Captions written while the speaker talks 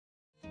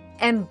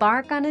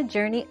Embark on a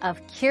journey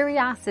of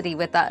curiosity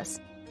with us.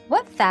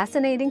 What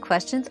fascinating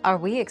questions are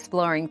we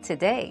exploring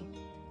today?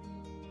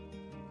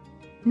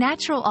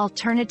 Natural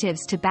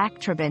alternatives to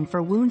BACTROBAN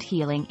for wound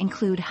healing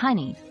include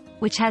honey,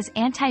 which has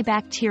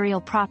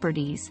antibacterial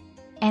properties,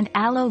 and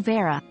aloe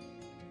vera,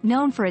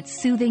 known for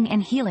its soothing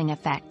and healing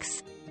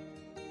effects.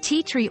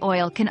 Tea tree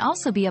oil can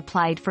also be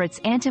applied for its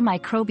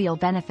antimicrobial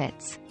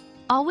benefits.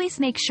 Always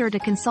make sure to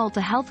consult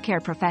a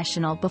healthcare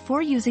professional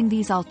before using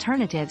these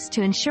alternatives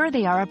to ensure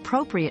they are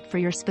appropriate for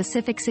your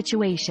specific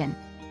situation.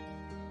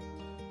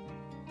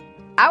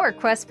 Our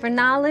quest for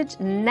knowledge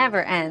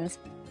never ends.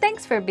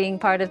 Thanks for being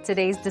part of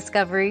today's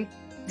discovery.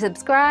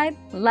 Subscribe,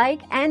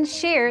 like, and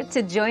share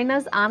to join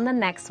us on the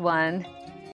next one.